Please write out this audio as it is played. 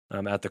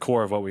at the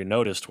core of what we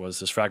noticed was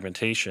this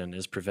fragmentation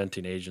is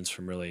preventing agents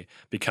from really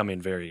becoming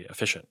very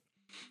efficient.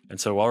 And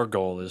so our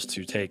goal is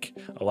to take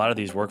a lot of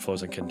these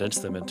workflows and condense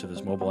them into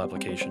this mobile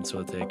application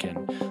so that they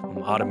can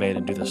automate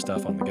and do this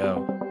stuff on the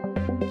go.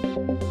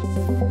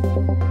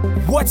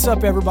 What's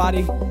up,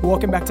 everybody?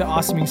 Welcome back to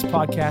Awesome Inc.'s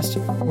podcast,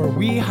 where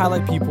we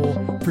highlight people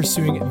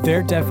pursuing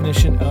their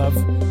definition of,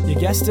 you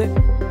guessed it,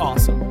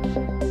 awesome.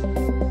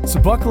 So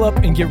buckle up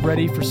and get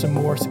ready for some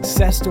more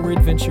success story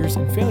adventures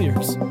and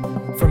failures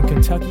from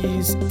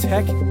Kentucky's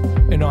tech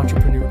and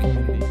entrepreneur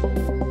community.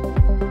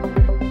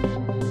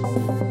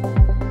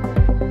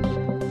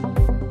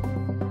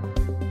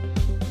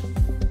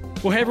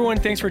 Well, hey everyone,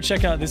 thanks for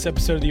checking out this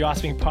episode of the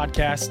Awesome Inc.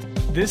 podcast.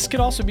 This could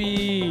also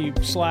be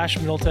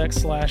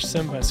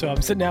 /Middletech/Simba. So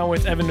I'm sitting down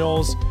with Evan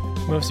Knowles.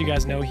 Most of you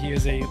guys know he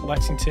is a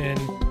Lexington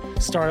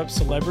startup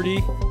celebrity.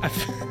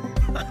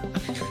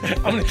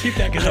 I'm going to keep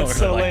that because that's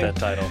so lame. I like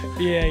that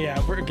title. Yeah.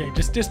 We're okay.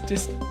 Just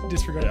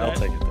disregard that. I'll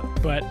take it though.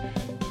 But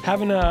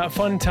having a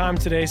fun time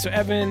today. So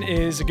Evan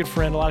is a good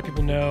friend. A lot of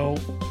people know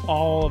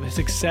all of the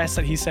success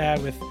that he's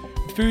had with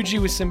Fuji,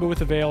 with Simba,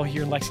 with Avail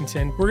here in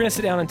Lexington. We're going to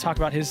sit down and talk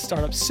about his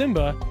startup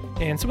Simba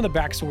and some of the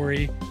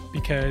backstory,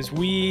 because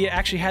we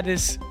actually had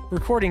this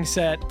recording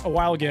set a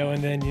while ago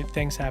and then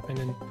things happened,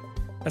 and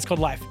that's called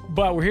life.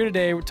 But we're here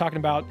today, we're talking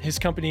about his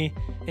company,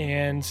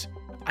 and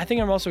I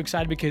think I'm also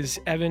excited because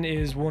Evan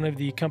is one of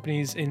the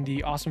companies in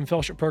the Awesome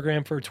Fellowship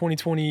Program for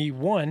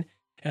 2021,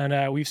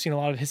 and we've seen a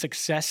lot of his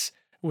success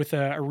with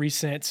a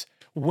recent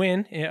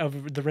win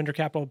of the Render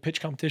Capital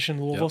pitch competition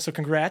in Louisville. Yep. So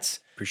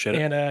congrats. Appreciate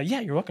it. And yeah,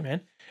 you're welcome,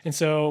 man. And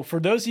so for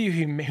those of you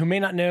who may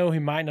not know,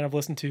 who might not have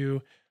listened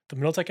to the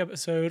Middletech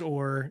episode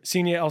or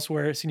seen you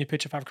elsewhere, seen you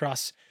pitch at Five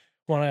Across,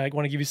 want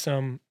to give you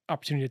some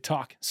opportunity to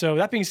talk. So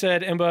that being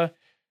said,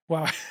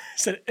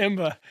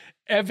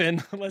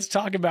 Evan, let's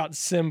talk about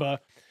Simba.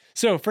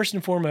 So first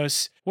and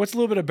foremost, what's a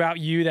little bit about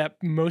you that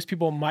most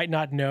people might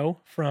not know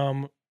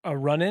from a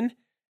run-in?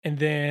 And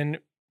then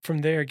from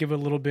there, give a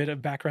little bit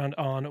of background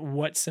on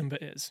what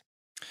Simba is.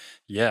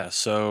 Yeah,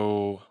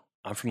 so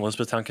I'm from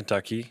Elizabethtown,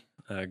 Kentucky.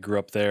 I grew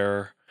up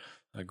there.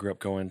 I grew up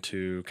going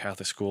to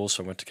Catholic school,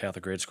 so I went to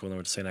Catholic grade school, and then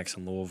went to St. X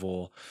in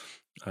Louisville.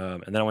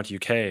 And then I went to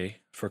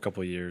UK for a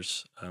couple of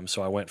years.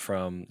 So I went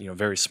from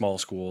very small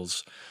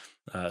schools.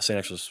 St.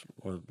 X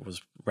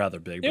was rather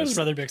big. It was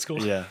a rather big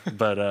school. Yeah,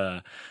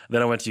 but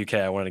then I went to UK.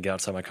 I wanted to get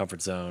outside my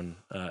comfort zone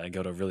and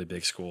go to a really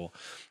big school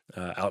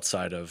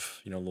outside of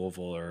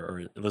Louisville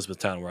or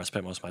Elizabethtown, where I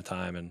spent most of my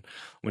time. And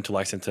went to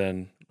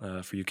Lexington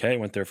for UK.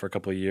 Went there for a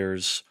couple of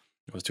years.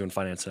 I was doing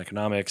finance and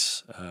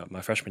economics.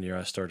 My freshman year,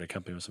 I started a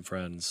company with some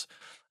friends,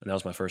 and that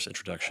was my first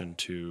introduction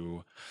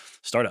to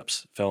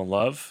startups. Fell in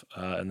love,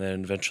 and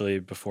then eventually,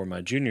 before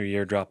my junior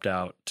year, dropped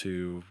out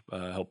to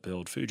help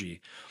build Fuji.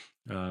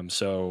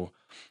 So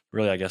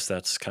really, I guess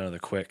that's kind of the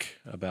quick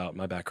about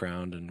my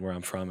background and where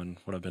I'm from and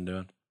what I've been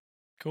doing.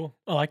 Cool.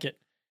 I like it.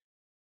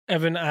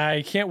 Evan,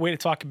 I can't wait to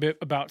talk a bit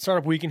about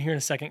Startup Weekend here in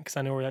a second, because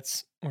I know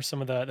where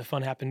some of the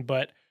fun happened.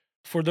 But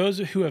for those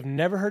who have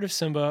never heard of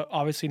Simba,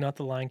 obviously not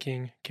the Lion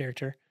King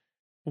character,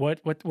 what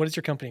is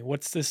your company?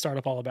 What's this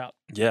startup all about?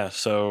 Yeah,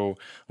 so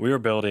we were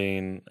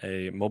building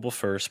a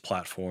mobile-first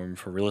platform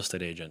for real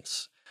estate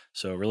agents.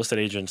 So real estate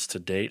agents to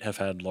date have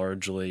had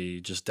largely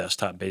just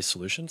desktop-based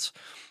solutions.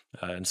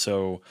 And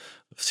so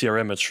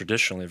CRM is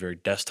traditionally a very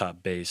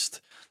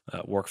desktop-based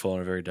workflow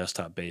and a very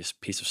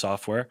desktop-based piece of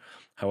software.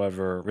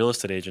 However, real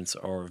estate agents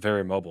are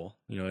very mobile,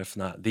 if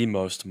not the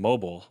most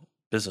mobile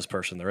business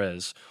person there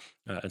is.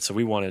 And so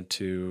we wanted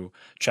to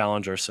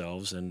challenge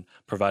ourselves and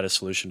provide a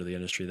solution to the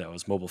industry that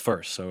was mobile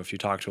first. So if you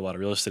talk to a lot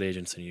of real estate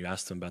agents and you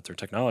ask them about their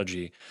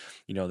technology,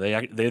 they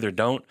either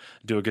don't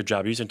do a good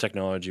job using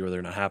technology or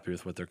they're not happy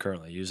with what they're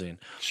currently using.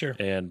 Sure.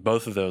 And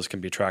both of those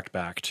can be tracked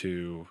back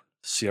to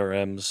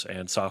CRMs,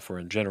 and software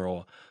in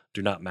general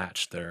do not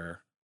match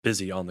their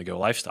busy on-the-go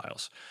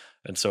lifestyles.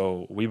 And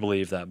so we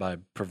believe that by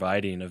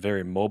providing a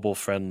very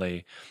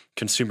mobile-friendly,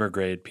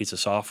 consumer-grade piece of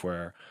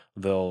software,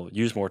 they'll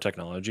use more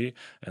technology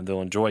and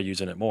they'll enjoy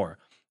using it more.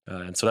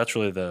 And so that's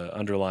really the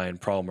underlying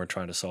problem we're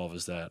trying to solve,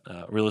 is that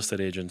real estate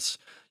agents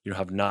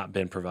have not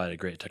been provided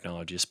great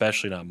technology,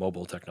 especially not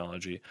mobile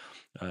technology.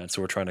 And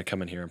so we're trying to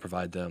come in here and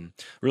provide them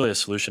really a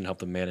solution, help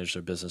them manage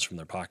their business from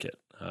their pocket,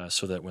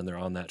 so that when they're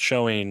on that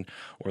showing,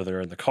 or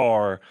they're in the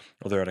car,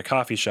 or they're at a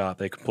coffee shop,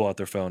 they can pull out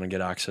their phone and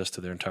get access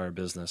to their entire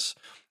business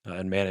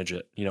and manage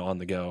it, on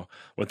the go,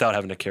 without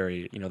having to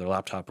carry, their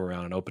laptop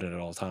around and open it at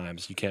all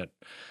times. You can't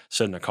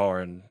sit in a car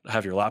and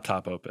have your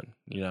laptop open.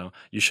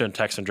 You shouldn't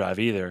text and drive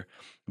either,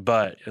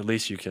 but at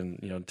least you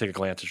can, take a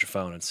glance at your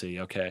phone and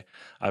see, okay,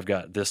 I've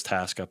got this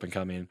task up and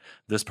coming.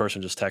 This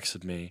person just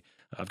texted me.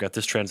 I've got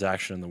this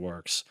transaction in the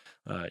works.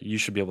 You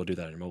should be able to do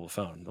that on your mobile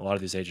phone. A lot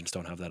of these agents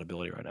don't have that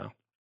ability right now.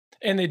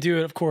 And they do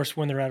it, of course,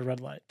 when they're at a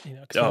red light.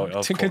 Of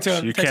course.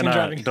 You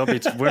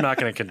cannot. We're not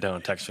going to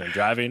condone texting and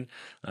driving.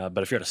 But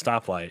if you're at a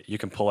stoplight, you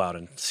can pull out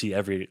and see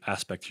every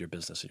aspect of your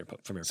business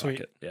from your Sweet.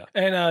 pocket. Yeah.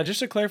 And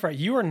just to clarify,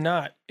 you are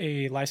not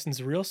a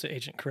licensed real estate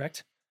agent,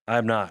 correct?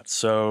 I'm not.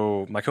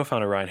 So my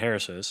co-founder Ryan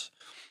Harris is.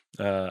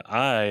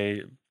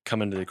 I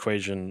come into the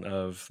equation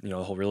of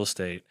the whole real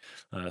estate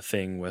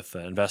thing with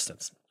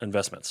investments.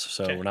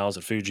 So Okay. when I was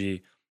at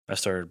Fuji, I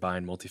started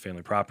buying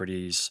multifamily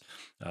properties,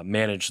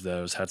 managed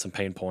those, had some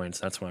pain points.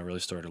 That's when I really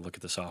started to look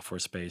at the software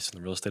space and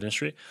the real estate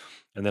industry.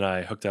 And then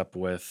I hooked up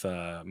with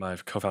my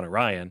co-founder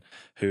Ryan,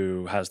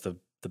 who has the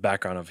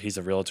background of he's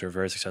a realtor,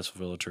 very successful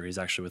realtor. He's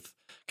actually with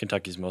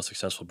Kentucky's most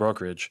successful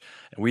brokerage,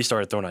 and we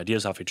started throwing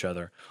ideas off each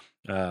other.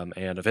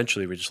 And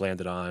eventually, we just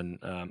landed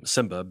on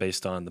Simba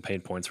based on the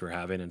pain points we were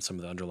having and some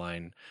of the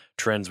underlying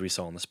trends we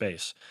saw in the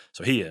space.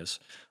 So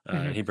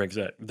and Mhm. he brings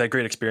that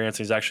great experience.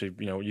 He's actually,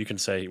 you can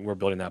say we're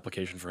building the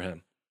application for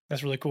him.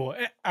 That's really cool.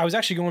 I was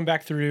actually going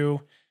back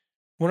through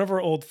one of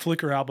our old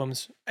Flickr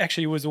albums.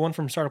 Actually, it was the one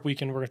from Startup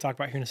Weekend we're going to talk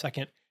about here in a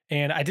second.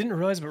 And I didn't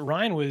realize, but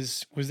Ryan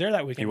was there that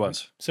He weekend.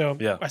 was, So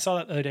yeah, I saw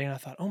that the other day, and I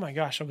thought, oh my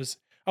gosh, I was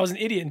an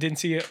idiot and didn't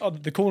see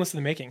the coolness of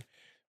the making.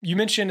 You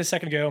mentioned a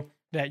second ago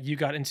that you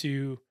got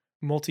into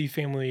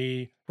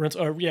multifamily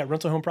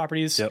rental home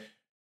properties. yep,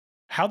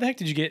 How the heck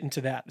did you get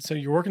into that? So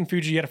you're working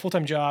Fuji, you had a full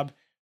time job.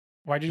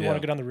 Why did you want yeah.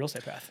 to go down the real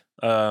estate path?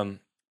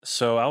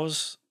 So I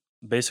was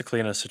basically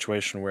in a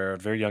situation where at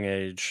a very young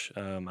age,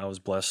 I was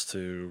blessed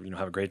to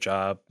have a great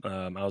job.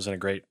 I was in a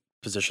great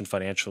position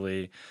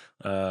financially,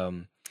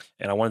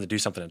 and I wanted to do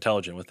something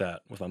intelligent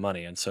with my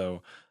money. And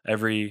so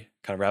every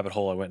kind of rabbit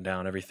hole I went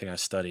down, everything I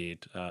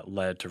studied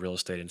led to real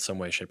estate in some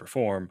way, shape, or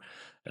form.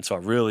 And so I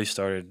really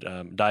started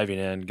diving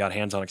in, got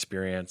hands-on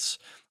experience,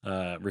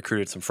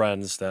 recruited some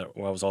friends that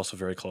I was also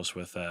very close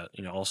with that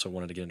also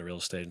wanted to get into real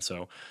estate. And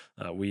so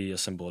we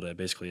assembled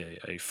basically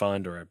a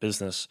fund or a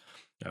business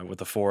with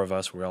the four of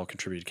us. We all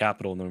contributed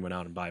capital, and then we went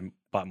out and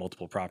bought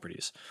multiple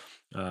properties.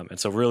 And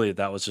so really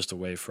that was just a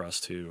way for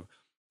us to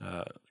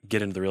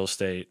get into the real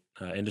estate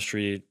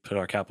industry, put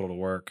our capital to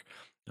work,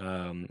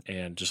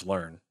 and just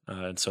learn.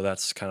 And so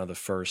that's kind of the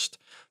first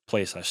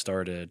place I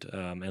started.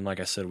 And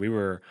like I said, we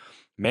were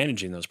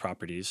managing those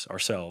properties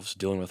ourselves,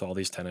 dealing with all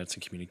these tenants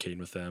and communicating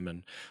with them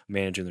and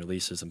managing their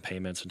leases and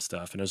payments and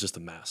stuff. And it was just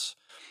a mess.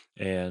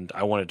 And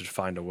I wanted to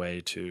find a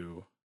way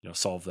to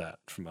solve that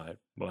from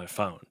my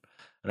phone.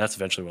 And that's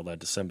eventually what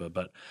led to Simba.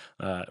 But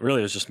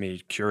really, it was just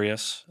me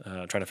curious,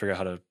 trying to figure out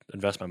how to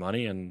invest my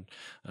money. And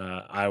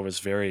I was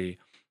very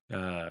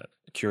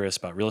curious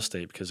about real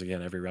estate because,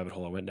 again, every rabbit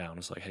hole I went down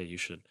was like, hey, you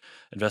should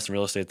invest in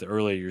real estate. The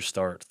earlier you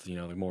start, the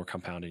more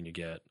compounding you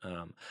get.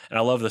 And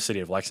I love the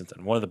city of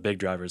Lexington. One of the big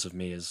drivers of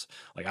me is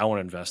like, I want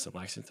to invest in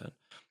Lexington.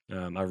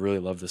 I really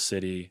love the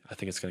city. I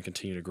think it's going to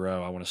continue to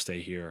grow. I want to stay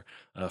here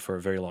for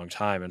a very long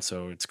time. And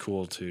so it's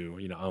cool to,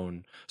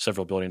 own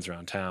several buildings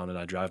around town, and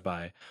I drive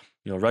by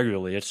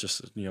regularly. It's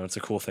just, it's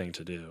a cool thing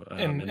to do.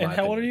 And in my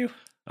how old are opinion. you?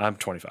 I'm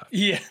 25.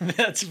 Yeah,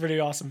 that's pretty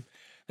awesome.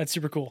 That's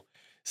super cool.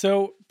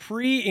 So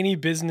pre any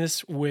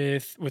business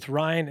with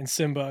Ryan and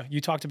Simba,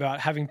 you talked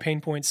about having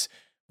pain points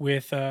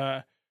with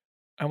for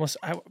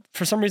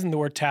some reason the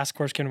word task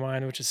force came to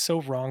mind, which is so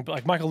wrong, but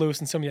like Michael Lewis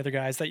and some of the other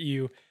guys that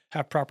you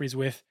have properties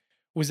with.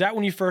 Was that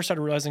when you first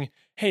started realizing,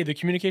 hey, the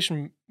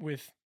communication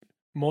with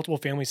multiple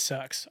families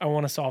sucks. I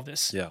want to solve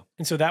this. Yeah,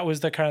 And so that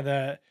was the kind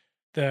of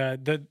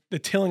the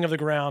tilling of the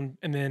ground,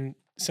 and then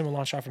Simba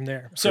launched off from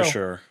there. So for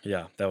sure.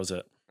 Yeah, that was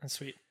it. that's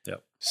sweet.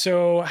 Yep.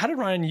 So how did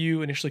Ryan and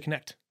you initially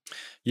connect?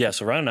 Yeah,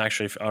 so Ryan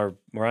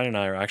and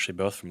I are actually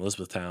both from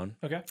Elizabethtown.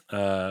 Okay.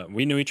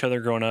 We knew each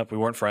other growing up. We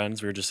weren't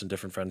friends. We were just in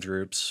different friends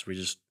groups. We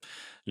just,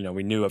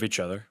 we knew of each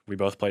other. We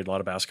both played a lot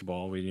of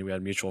basketball. We knew we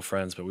had mutual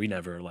friends, but we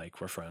never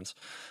were friends.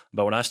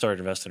 But when I started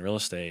investing in real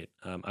estate,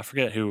 I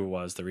forget who it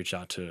was that reached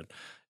out to,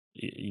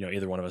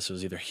 either one of us. It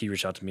was either he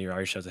reached out to me or I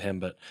reached out to him.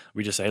 But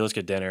we just said, hey, let's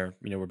get dinner.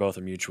 We're both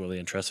mutually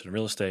interested in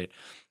real estate,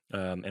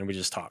 and we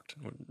just talked.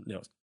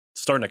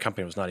 Starting a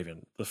company was not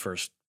even the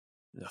first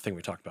thing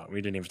we talked about.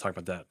 We didn't even talk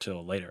about that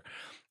till later.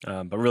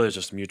 But really, it's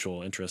just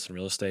mutual interest in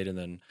real estate. And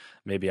then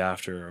maybe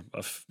after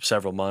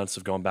several months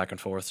of going back and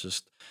forth,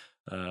 just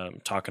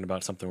talking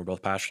about something we're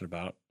both passionate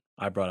about,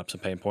 I brought up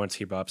some pain points.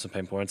 He brought up some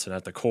pain points. And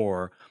at the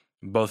core,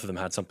 both of them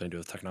had something to do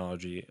with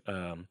technology,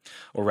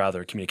 or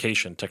rather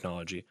communication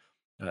technology.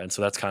 And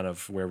so that's kind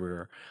of where we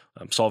were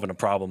solving a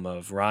problem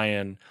of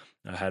Ryan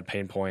had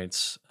pain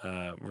points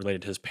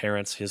related to his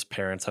parents. His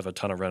parents have a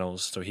ton of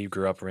rentals, so he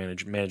grew up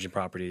managing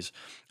properties.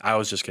 I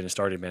was just getting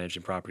started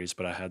managing properties,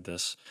 but I had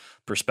this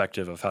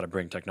perspective of how to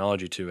bring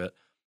technology to it.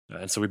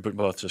 And so we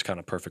both just kind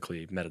of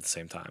perfectly met at the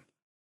same time.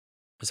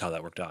 Is how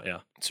that worked out, yeah.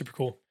 Super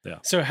cool. Yeah.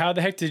 So how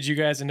the heck did you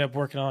guys end up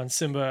working on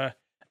Simba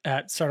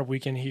at Startup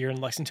Weekend here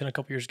in Lexington a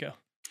couple years ago?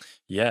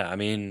 Yeah, I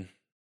mean,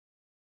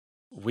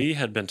 we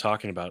had been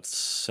talking about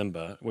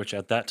Simba, which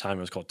at that time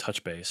was called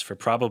Touchbase, for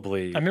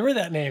probably I remember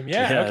that name.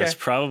 Yeah. Okay. it's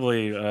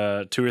probably 2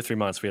 or 3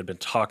 months we had been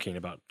talking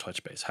about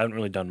Touchbase. Hadn't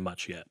really done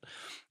much yet.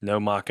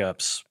 No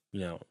mock-ups,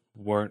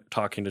 weren't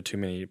talking to too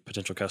many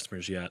potential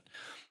customers yet.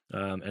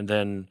 And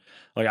then,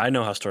 I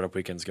know how startup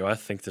weekends go. I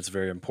think that's a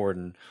very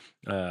important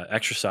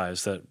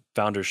exercise that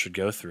founders should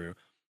go through.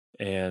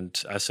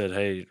 And I said,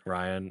 hey,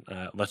 Ryan,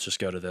 let's just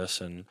go to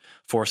this and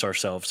force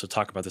ourselves to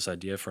talk about this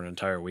idea for an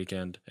entire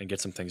weekend and get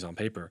some things on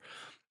paper.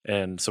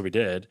 And so we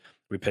did.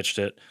 We pitched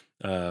it.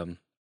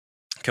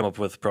 come up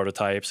with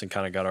prototypes and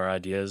kind of got our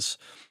ideas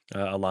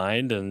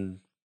aligned and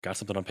got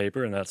something on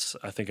paper. And that's,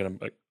 I think,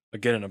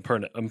 again, an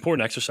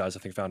important exercise I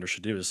think founders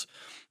should do is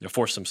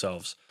force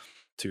themselves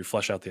to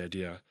flesh out the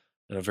idea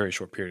in a very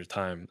short period of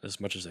time as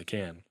much as they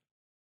can,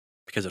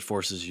 because it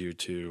forces you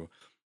to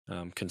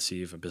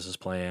conceive a business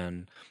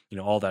plan,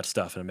 all that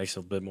stuff, and it makes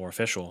it a bit more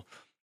official.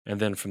 And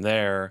then from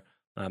there,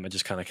 it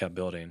just kind of kept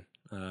building.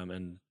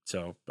 And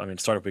so,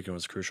 Startup Weekend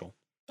was crucial.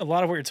 A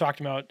lot of what you're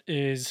talking about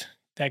is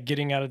that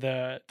getting out of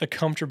the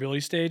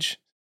comfortability stage.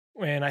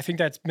 And I think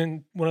that's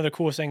been one of the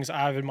coolest things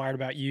I've admired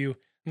about you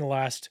in the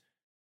last,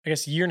 I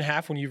guess, year and a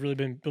half when you've really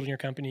been building your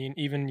company, and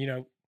even,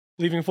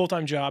 leaving a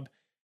full-time job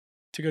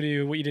to go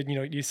do what you did.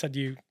 You said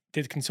you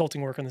did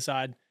consulting work on the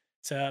side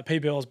to pay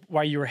bills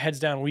while you were heads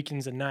down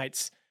weekends and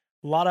nights.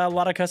 A lot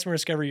of customer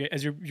discovery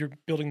as you're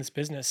building this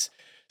business.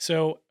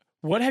 So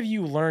what have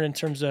you learned in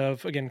terms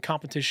of, again,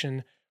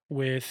 competition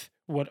with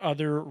what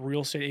other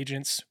real estate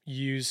agents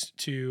use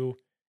to,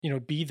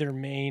 be their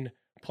main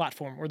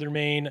platform or their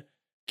main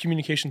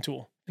communication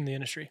tool in the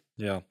industry?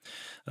 Yeah.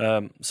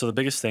 So the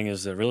biggest thing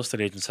is that real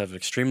estate agents have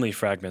extremely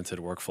fragmented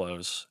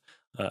workflows.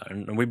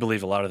 And we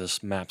believe a lot of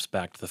this maps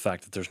back to the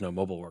fact that there's no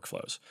mobile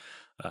workflows.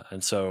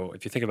 And so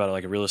if you think about it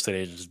like a real estate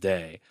agent's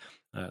day,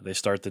 they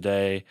start the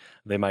day,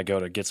 they might go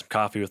to get some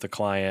coffee with a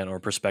client or a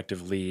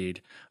prospective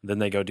lead. Then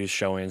they go do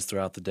showings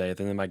throughout the day.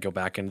 Then they might go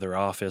back into their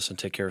office and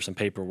take care of some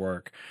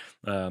paperwork.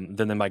 Then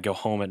they might go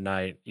home at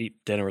night, eat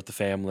dinner with the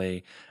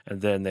family.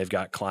 And then they've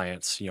got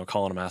clients,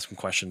 calling them, asking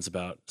questions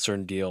about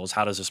certain deals.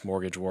 How does this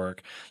mortgage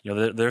work?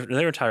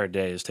 Their entire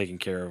day is taking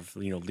care of,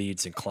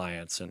 leads and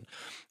clients. And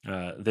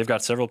they've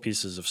got several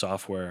pieces of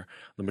software,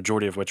 the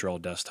majority of which are all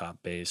desktop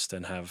based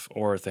and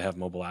or if they have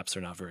mobile apps,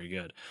 they're not very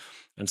good.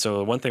 And so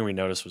the one thing we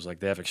noticed was like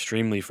they have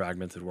extremely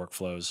fragmented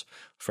workflows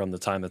from the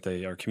time that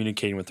they are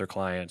communicating with their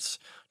clients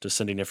to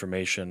sending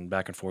information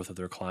back and forth with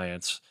their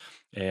clients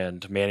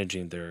and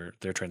managing their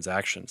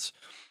transactions.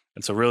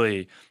 And so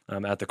really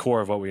at the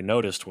core of what we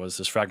noticed was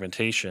this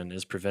fragmentation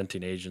is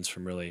preventing agents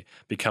from really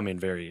becoming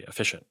very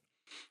efficient.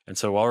 And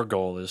so our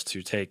goal is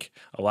to take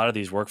a lot of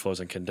these workflows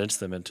and condense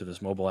them into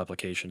this mobile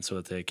application so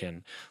that they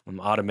can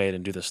automate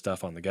and do this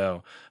stuff on the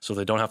go, so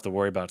they don't have to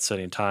worry about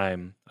setting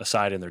time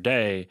aside in their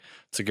day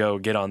to go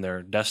get on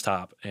their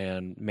desktop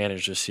and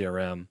manage the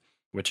CRM,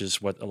 which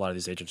is what a lot of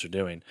these agents are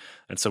doing.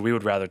 And so we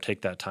would rather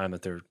take that time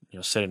that they're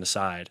setting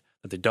aside,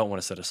 that they don't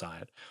want to set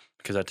aside,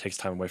 because that takes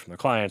time away from their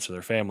clients or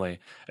their family,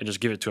 and just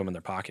give it to them in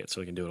their pocket so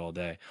they can do it all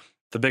day.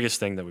 The biggest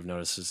thing that we've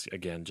noticed is,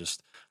 again,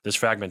 just this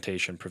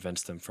fragmentation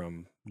prevents them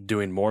from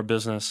doing more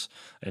business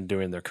and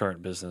doing their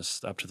current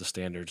business up to the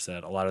standards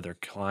that a lot of their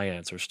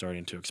clients are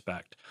starting to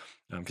expect.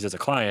 Because as a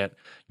client,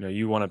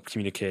 you want to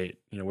communicate,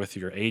 with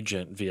your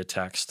agent via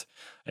text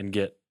and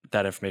get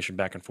that information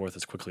back and forth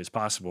as quickly as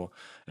possible.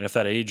 And if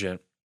that agent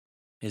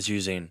is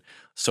using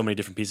so many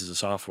different pieces of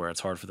software,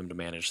 it's hard for them to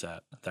manage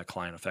that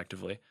client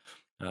effectively.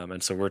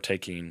 And so we're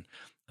taking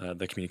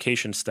the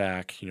communication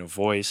stack,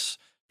 voice,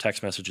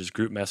 text messages,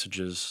 group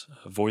messages,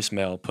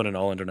 voicemail, put it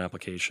all into an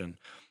application.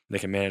 They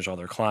can manage all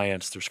their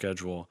clients, their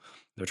schedule,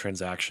 their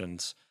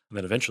transactions, and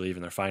then eventually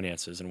even their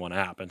finances in one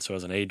app. And so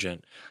as an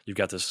agent, you've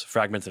got this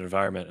fragmented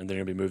environment, and then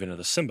you're going to be moving to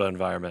the Simba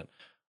environment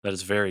that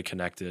is very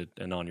connected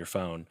and on your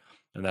phone.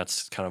 And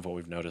that's kind of what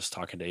we've noticed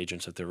talking to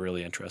agents that they're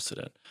really interested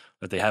in,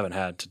 that they haven't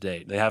had to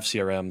date. They have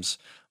CRMs,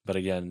 but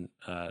again,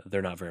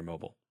 they're not very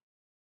mobile.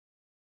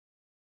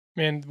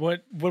 Man,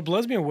 what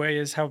blows me away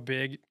is how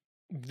big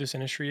this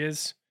industry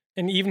is.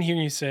 And even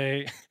hearing you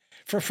say,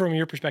 from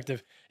your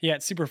perspective, yeah,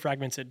 it's super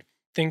fragmented.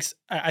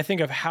 I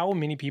think of how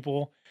many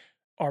people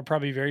are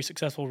probably very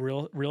successful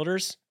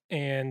realtors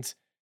and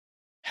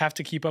have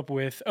to keep up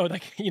with,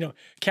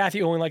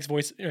 Kathy only likes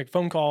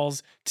phone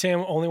calls,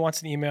 Tim only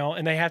wants an email,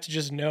 and they have to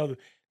just know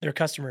their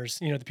customers,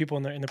 the people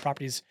in the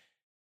properties,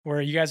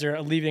 where you guys are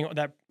alleviating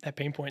that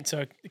pain point. So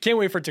I can't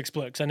wait for it to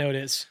explode, because I know it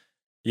is.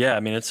 Yeah,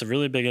 it's a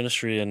really big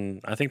industry, and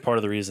I think part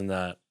of the reason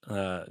that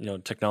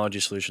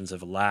technology solutions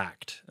have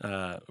lacked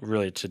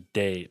really to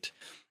date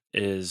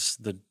is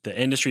the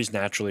industry is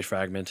naturally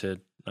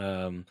fragmented.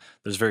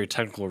 There's very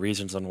technical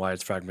reasons on why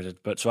it's fragmented,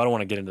 so I don't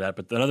want to get into that.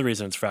 But another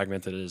reason it's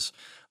fragmented is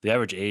the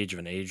average age of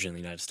an agent in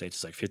the United States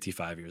is like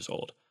 55 years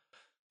old.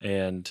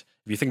 And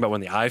if you think about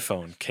when the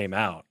iPhone came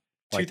out,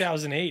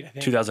 2008, I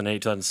think.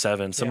 2008,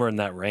 2007, somewhere in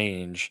that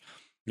range,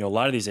 a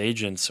lot of these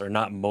agents are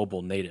not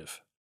mobile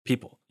native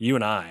people. You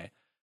and I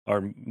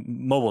are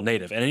mobile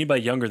native, and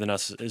anybody younger than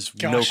us is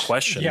no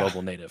question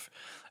mobile native.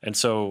 And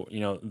so,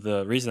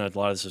 the reason that a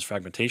lot of this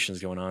fragmentation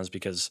is going on is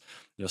because,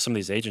 some of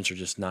these agents are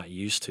just not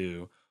used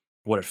to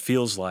what it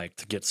feels like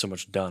to get so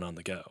much done on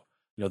the go.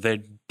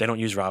 They don't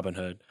use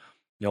Robinhood.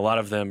 A lot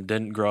of them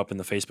didn't grow up in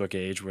the Facebook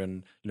age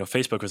when,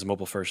 Facebook was a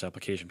mobile first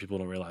application. People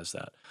don't realize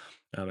that.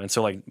 And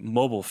so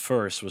mobile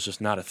first was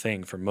just not a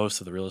thing for most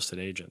of the real estate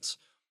agents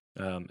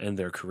in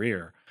their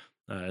career.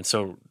 And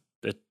so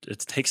it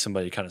takes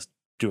somebody kind of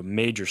do a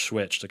major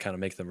switch to kind of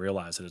make them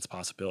realize that it's a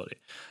possibility.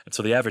 And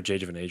so the average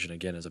age of an agent,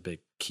 again, is a big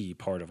key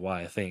part of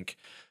why I think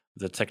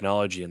the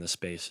technology in this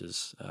space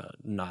is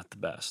not the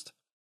best.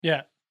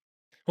 Yeah.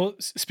 Well,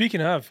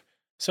 speaking of,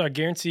 so I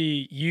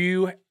guarantee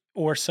you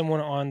or someone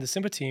on the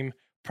Simba team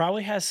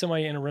probably has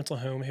somebody in a rental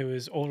home who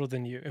is older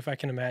than you, if I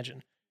can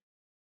imagine.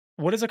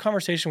 What has a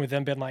conversation with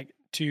them been like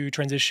to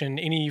transition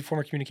any form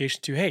of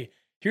communication to, hey,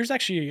 here's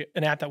actually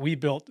an app that we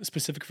built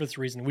specific for this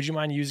reason. Would you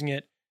mind using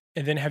it?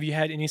 And then have you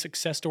had any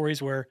success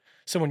stories where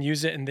someone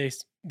used it and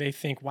they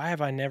think, why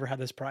have I never had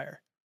this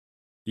prior?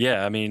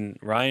 Yeah, I mean,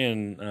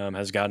 Ryan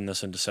has gotten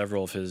this into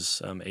several of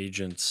his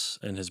agents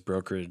and his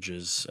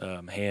brokerage's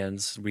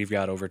hands. We've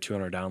got over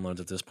 200 downloads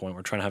at this point.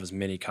 We're trying to have as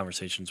many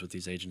conversations with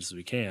these agents as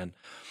we can.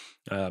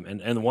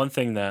 And the one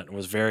thing that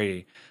was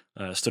very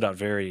stood out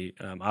very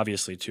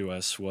obviously to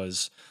us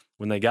was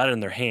when they got it in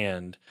their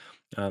hand,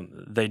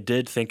 they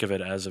did think of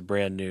it as a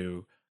brand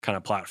new kind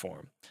of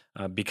platform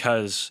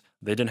because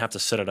they didn't have to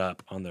set it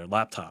up on their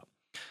laptop.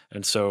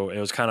 And so it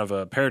was kind of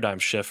a paradigm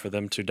shift for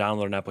them to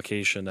download an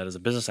application that is a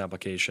business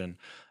application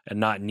and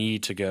not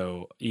need to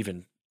go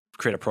even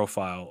create a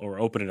profile or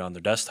open it on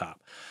their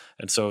desktop.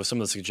 And so some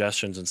of the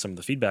suggestions and some of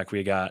the feedback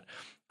we got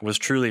was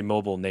truly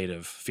mobile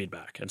native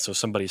feedback. And so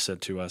somebody said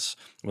to us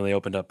when they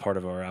opened up part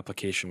of our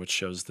application, which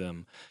shows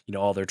them,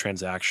 all their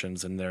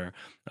transactions and their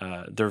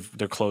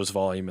close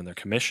volume and their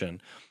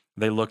commission,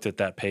 they looked at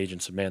that page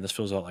and said, "Man, this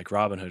feels a lot like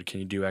Robinhood. Can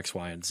you do X,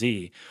 Y, and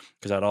Z?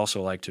 Because I'd also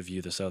like to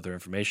view this other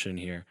information in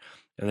here."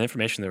 And the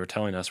information they were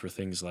telling us were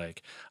things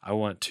like, "I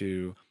want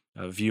to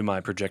view my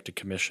projected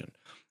commission.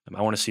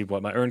 I want to see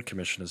what my earned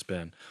commission has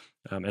been."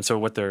 And so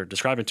what they're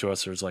describing to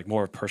us is like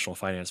more personal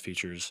finance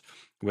features,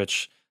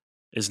 which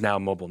is now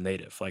mobile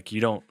native. Like you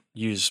don't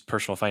use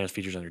personal finance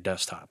features on your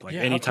desktop. Like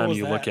Yeah, how cool anytime is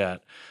you look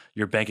that? at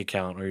your bank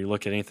account or you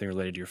look at anything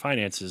related to your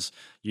finances,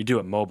 you do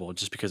it mobile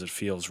just because it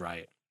feels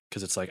right.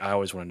 Because it's like I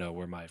always want to know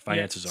where my Yeah,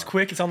 finances it's are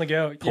quick, it's on the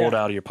go. pulled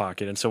Yeah. out of your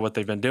pocket. And so what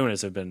they've been doing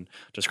is they've been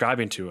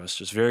describing to us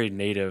just very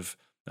native,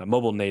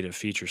 mobile native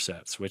feature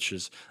sets, which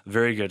is a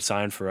very good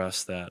sign for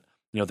us that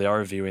they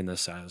are viewing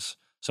this as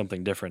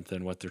something different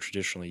than what they're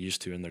traditionally used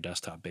to in their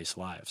desktop-based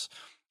lives.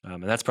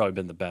 And that's probably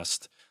been the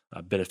best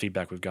bit of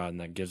feedback we've gotten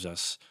that gives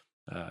us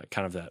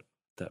kind of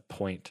that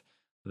point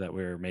that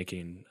we're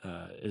making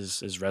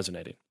is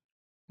resonating.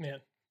 Man,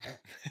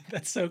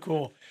 that's so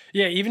cool.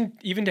 Yeah,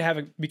 even to have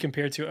it be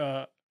compared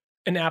to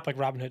an app like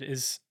Robinhood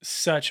is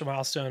such a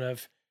milestone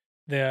of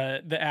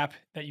the app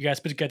that you guys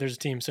put together as a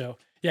team. So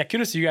yeah,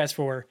 kudos to you guys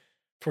for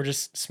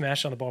just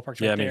smashing on the ballpark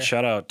Yeah, right I mean, there.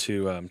 shout out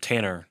to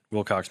Tanner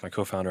Wilcox, my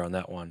co-founder on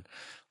that one.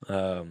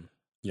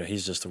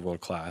 He's just a world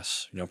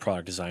class,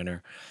 product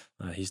designer.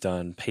 He's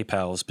done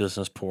PayPal's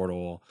business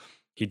portal.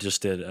 He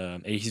just did.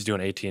 He's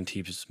doing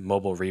AT&T's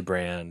mobile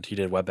rebrand. He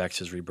did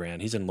WebEx's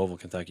rebrand. He's in Louisville,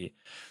 Kentucky,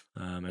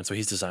 and so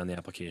he's designed the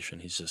application.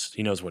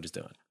 He knows what he's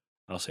doing.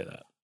 I'll say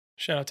that.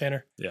 Shout out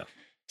Tanner. Yeah.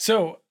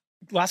 So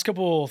last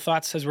couple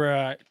thoughts as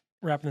we're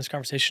wrapping this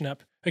conversation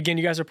up. Again,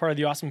 you guys are part of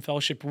the Awesome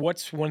Fellowship.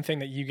 What's one thing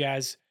that you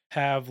guys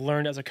have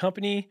learned as a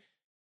company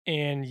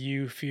and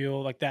you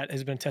feel like that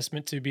has been a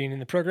testament to being in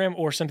the program,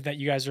 or something that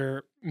you guys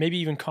are maybe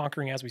even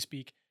conquering as we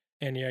speak?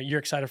 And yeah, you're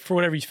excited for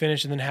whatever you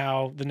finish and then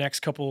how the next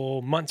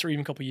couple months or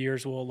even couple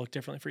years will look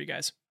differently for you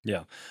guys.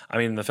 Yeah. I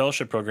mean, the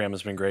fellowship program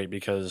has been great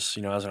because,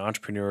 as an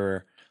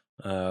entrepreneur,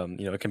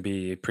 it can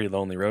be a pretty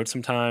lonely road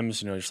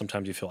sometimes.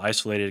 Sometimes you feel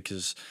isolated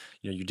because,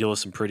 you deal with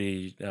some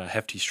pretty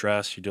hefty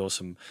stress. You deal with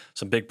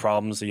some big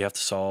problems that you have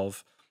to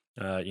solve.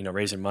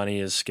 Raising money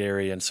is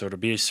scary. And so to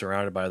be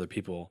surrounded by other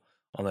people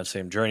on that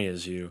same journey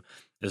as you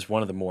is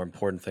one of the more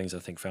important things I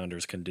think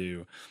founders can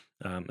do,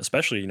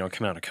 especially,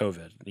 coming out of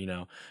COVID.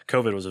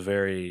 COVID was a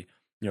very,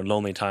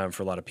 lonely time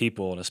for a lot of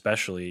people, and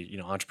especially,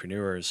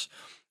 entrepreneurs,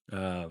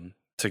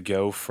 to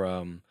go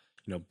from,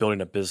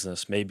 building a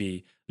business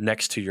maybe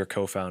next to your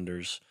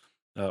co-founders,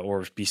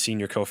 or be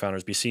senior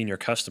co-founders, be senior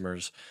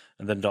customers,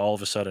 and then to all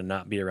of a sudden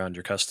not be around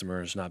your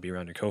customers, not be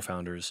around your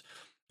co-founders,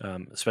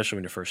 especially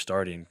when you're first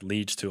starting,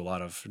 leads to a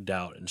lot of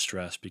doubt and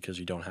stress because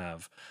you don't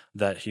have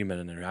that human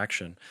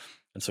interaction.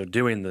 And so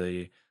doing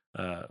the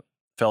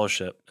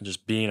fellowship and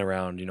just being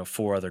around,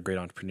 four other great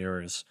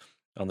entrepreneurs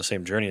on the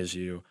same journey as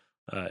you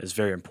is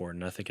very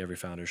important. I think every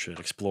founder should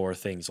explore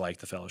things like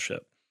the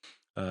fellowship.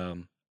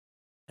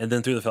 And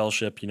then through the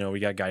fellowship, we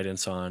got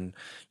guidance on,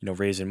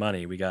 raising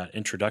money. We got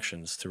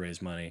introductions to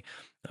raise money.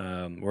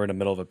 We're in the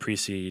middle of a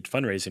pre-seed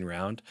fundraising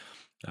round.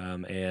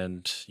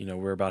 And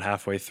we're about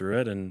halfway through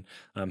it and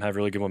have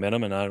really good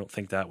momentum. And I don't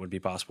think that would be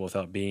possible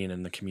without being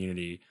in the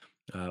community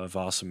of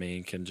Awesome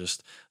Inc. and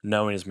just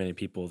knowing as many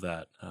people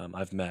that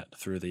I've met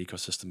through the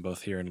ecosystem,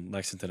 both here in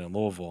Lexington and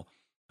Louisville.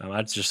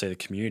 I'd just say the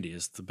community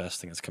is the best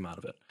thing that's come out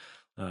of it,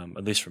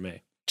 at least for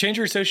me. Change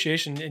your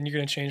association and you're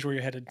going to change where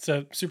you're headed.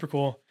 So super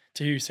cool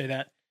to hear you say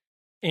that.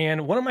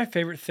 And one of my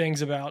favorite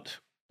things about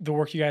the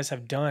work you guys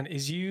have done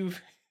is you've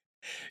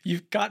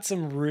got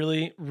some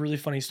really, really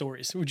funny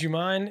stories. Would you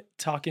mind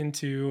talking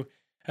to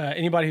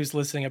anybody who's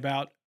listening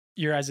about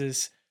your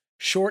guys'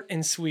 short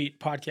and sweet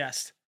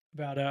podcast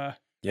about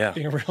Yeah,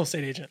 being a real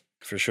estate agent?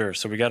 for sure.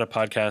 So we got a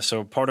podcast.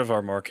 So part of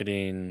our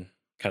marketing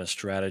kind of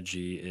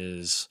strategy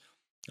is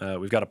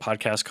We've got a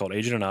podcast called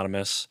Agent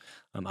Anonymous.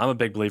 I'm a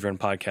big believer in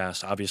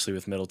podcasts, obviously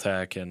with Middle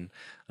Tech and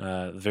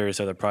various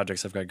other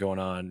projects I've got going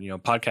on.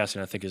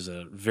 Podcasting I think is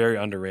a very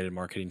underrated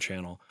marketing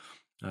channel.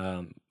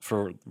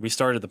 We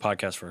started the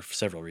podcast for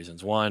several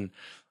reasons. One,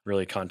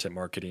 really content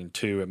marketing.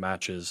 Two, it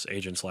matches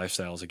agents'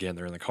 lifestyles. Again,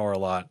 they're in the car a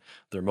lot.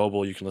 They're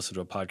mobile. You can listen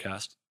to a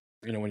podcast,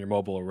 when you're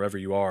mobile or wherever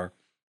you are.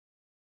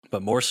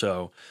 But more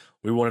so,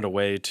 we wanted a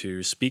way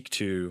to speak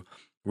to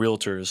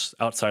realtors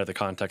outside of the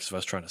context of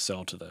us trying to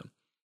sell to them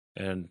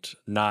and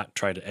not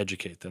try to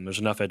educate them. There's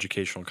enough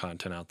educational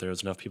content out there.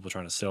 There's enough people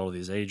trying to sell to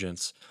these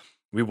agents.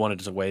 We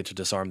wanted a way to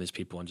disarm these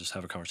people and just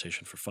have a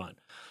conversation for fun.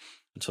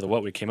 And so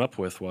what we came up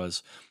with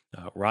was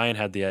Ryan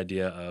had the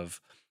idea of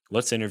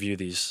let's interview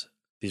these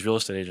real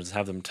estate agents and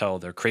have them tell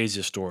their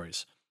craziest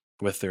stories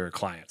with their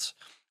clients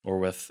or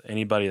with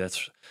anybody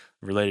that's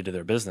related to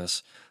their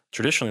business.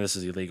 Traditionally, this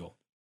is illegal.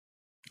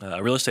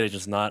 A real estate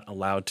agent is not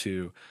allowed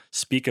to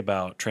speak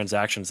about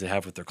transactions they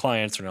have with their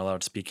clients. They're not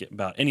allowed to speak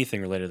about anything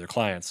related to their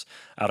clients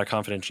out of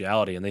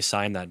confidentiality, and they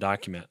sign that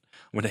document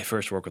when they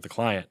first work with the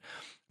client.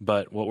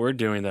 But what we're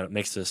doing that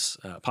makes this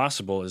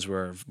possible is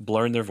we're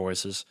blurring their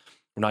voices.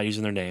 We're not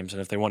using their names,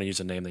 and if they want to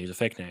use a name, they use a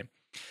fake name.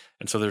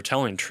 And so they're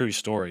telling true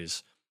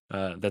stories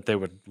that they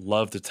would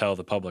love to tell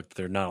the public that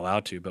they're not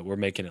allowed to, but we're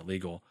making it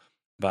legal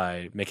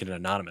by making it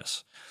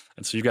anonymous.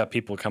 And so you've got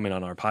people coming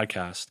on our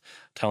podcast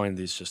telling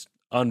these just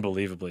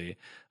unbelievably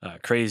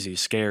crazy,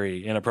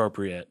 scary,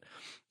 inappropriate,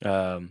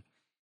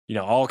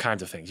 all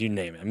kinds of things. You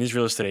name it. These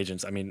real estate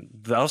agents. I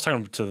was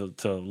talking to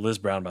Liz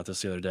Brown about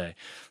this the other day.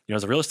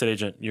 As a real estate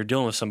agent, you're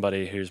dealing with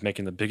somebody who's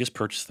making the biggest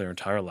purchase of their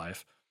entire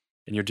life,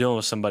 and you're dealing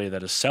with somebody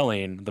that is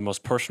selling the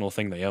most personal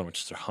thing they own,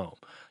 which is their home.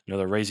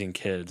 They're raising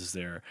kids.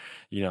 They're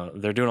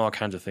doing all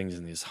kinds of things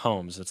in these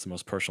homes. That's the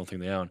most personal thing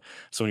they own.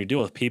 So when you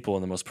deal with people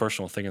and the most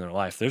personal thing in their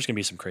life, there's going to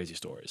be some crazy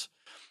stories.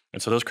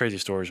 And so those crazy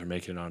stories are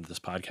making it onto this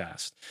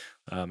podcast.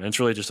 And it's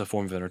really just a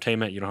form of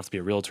entertainment. You don't have to be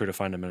a realtor to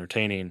find them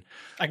entertaining.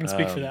 I can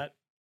speak for that.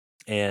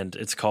 And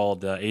it's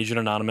called Agent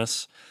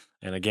Anonymous.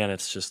 And again,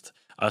 it's just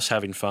us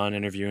having fun,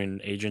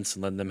 interviewing agents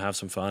and letting them have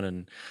some fun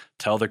and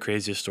tell the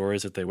craziest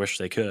stories that they wish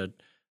they could,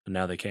 and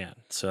now they can.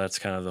 So that's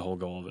kind of the whole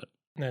goal of it.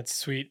 That's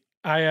sweet.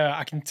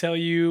 I can tell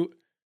you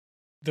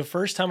the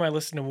first time I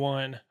listened to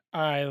one,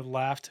 I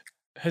laughed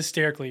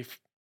hysterically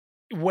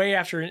way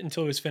after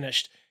until it was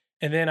finished.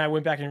 And then I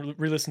went back and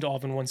re-listened to all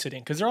of them in one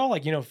sitting because they're all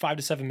 5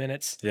 to 7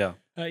 minutes. Yeah.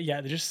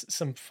 They're just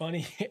some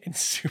funny and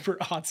super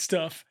odd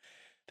stuff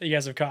that you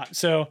guys have caught.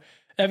 So,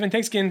 Evan,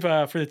 thanks again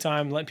for the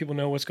time, letting people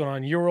know what's going on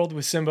in your world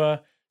with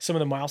Simba, some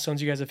of the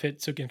milestones you guys have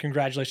hit. So, again,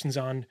 congratulations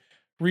on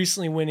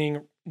recently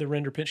winning the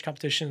Render Pinch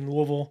competition in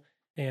Louisville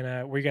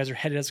and where you guys are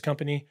headed as a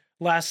company.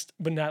 Last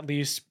but not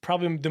least,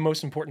 probably the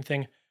most important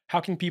thing,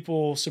 how can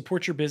people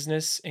support your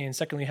business? And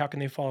secondly, how can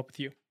they follow up with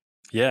you?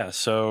 Yeah.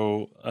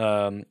 So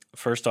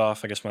first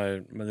off, I guess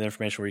the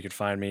information where you can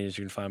find me is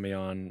you can find me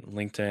on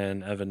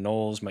LinkedIn, Evan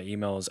Knowles. My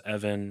email is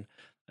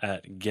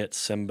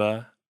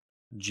evan@getsimba,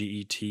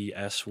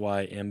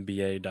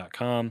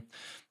 GETSYMBA.com.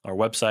 Our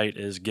website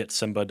is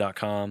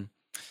getsimba.com.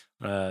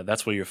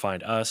 That's where you'll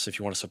find us. If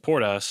you want to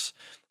support us,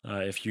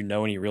 if you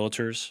know any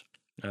realtors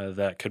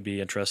that could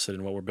be interested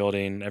in what we're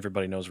building,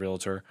 everybody knows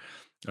realtor.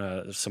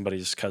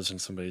 Somebody's cousin,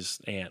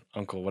 somebody's aunt,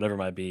 uncle, whatever it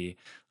might be.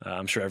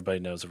 I'm sure everybody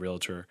knows a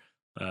realtor.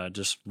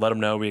 Just let them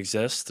know we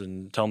exist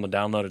and tell them to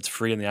download. It's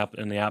free in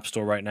the app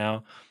store right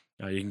now.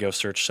 You can go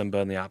search Simba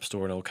in the app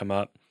store and it'll come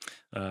up.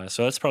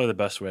 So that's probably the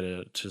best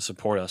way to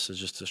support us is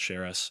just to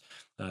share us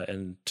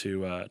and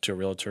to a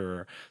realtor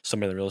or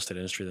somebody in the real estate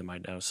industry that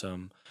might know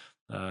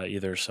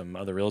either some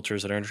other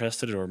realtors that are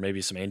interested or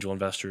maybe some angel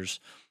investors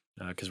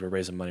because we're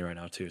raising money right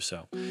now too.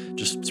 So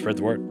just spread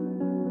the word.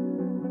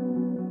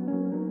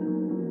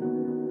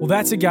 Well,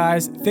 that's it,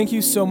 guys. Thank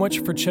you so much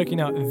for checking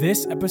out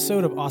this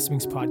episode of Awesome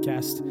Inc.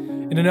 Podcast.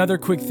 And another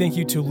quick thank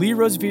you to Lee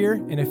Rosevere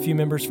and a few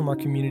members from our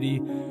community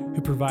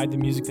who provide the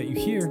music that you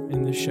hear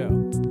in this show.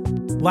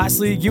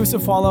 Lastly, give us a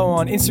follow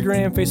on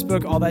Instagram,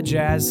 Facebook, all that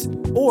jazz.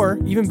 Or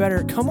even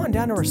better, come on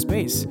down to our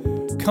space.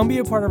 Come be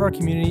a part of our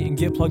community and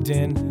get plugged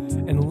in,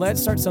 and let's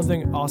start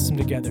something awesome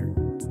together.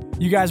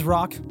 You guys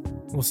rock.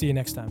 We'll see you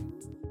next time.